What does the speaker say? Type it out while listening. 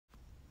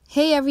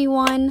Hey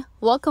everyone,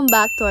 welcome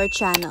back to our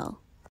channel.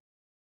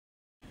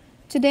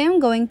 Today I'm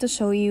going to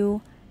show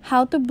you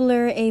how to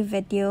blur a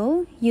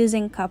video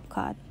using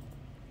Capcut.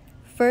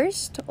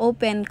 First,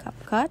 open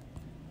Capcut,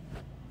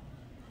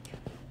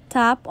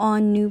 tap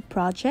on New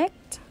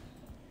Project,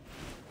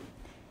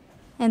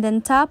 and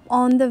then tap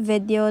on the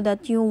video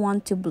that you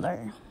want to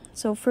blur.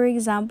 So for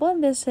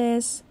example, this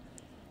is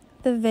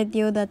the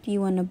video that you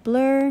want to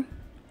blur.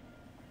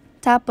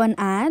 Tap on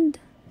Add.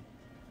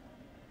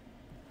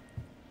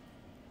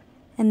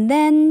 And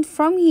then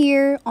from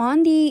here,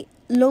 on the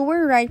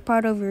lower right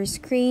part of your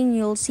screen,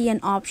 you'll see an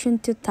option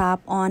to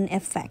tap on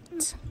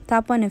Effects.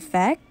 Tap on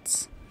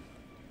Effects,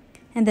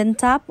 and then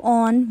tap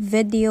on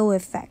Video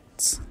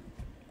Effects.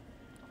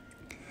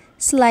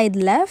 Slide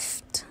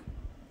left,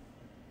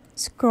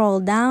 scroll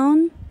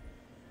down,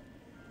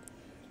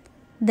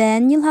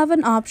 then you'll have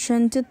an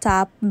option to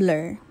tap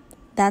Blur.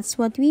 That's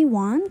what we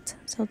want,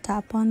 so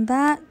tap on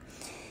that.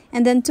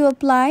 And then to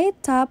apply,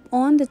 tap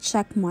on the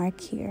check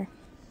mark here.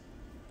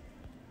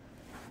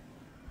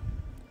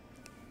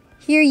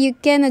 Here you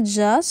can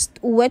adjust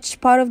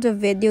which part of the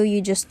video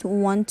you just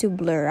want to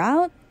blur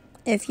out.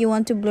 If you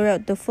want to blur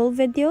out the full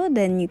video,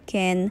 then you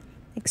can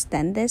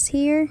extend this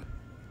here.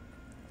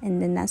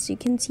 And then as you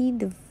can see,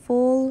 the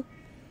full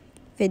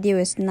video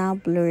is now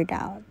blurred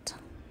out.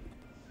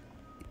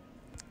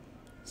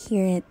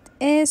 Here it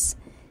is.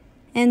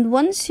 And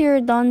once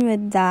you're done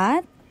with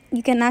that,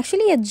 you can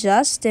actually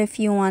adjust if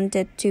you want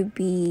it to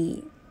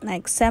be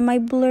like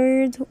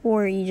semi-blurred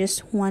or you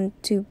just want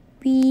to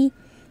be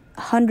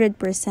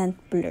 100%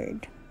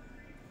 blurred.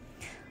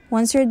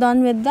 Once you're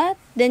done with that,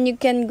 then you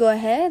can go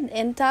ahead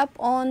and tap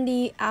on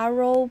the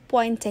arrow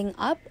pointing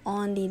up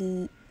on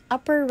the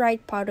upper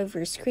right part of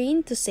your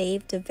screen to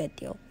save the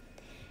video.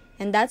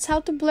 And that's how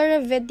to blur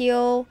a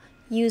video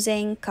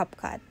using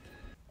Capcut.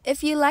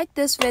 If you like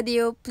this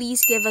video,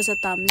 please give us a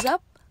thumbs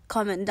up,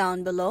 comment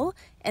down below,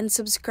 and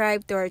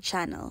subscribe to our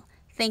channel.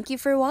 Thank you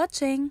for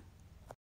watching.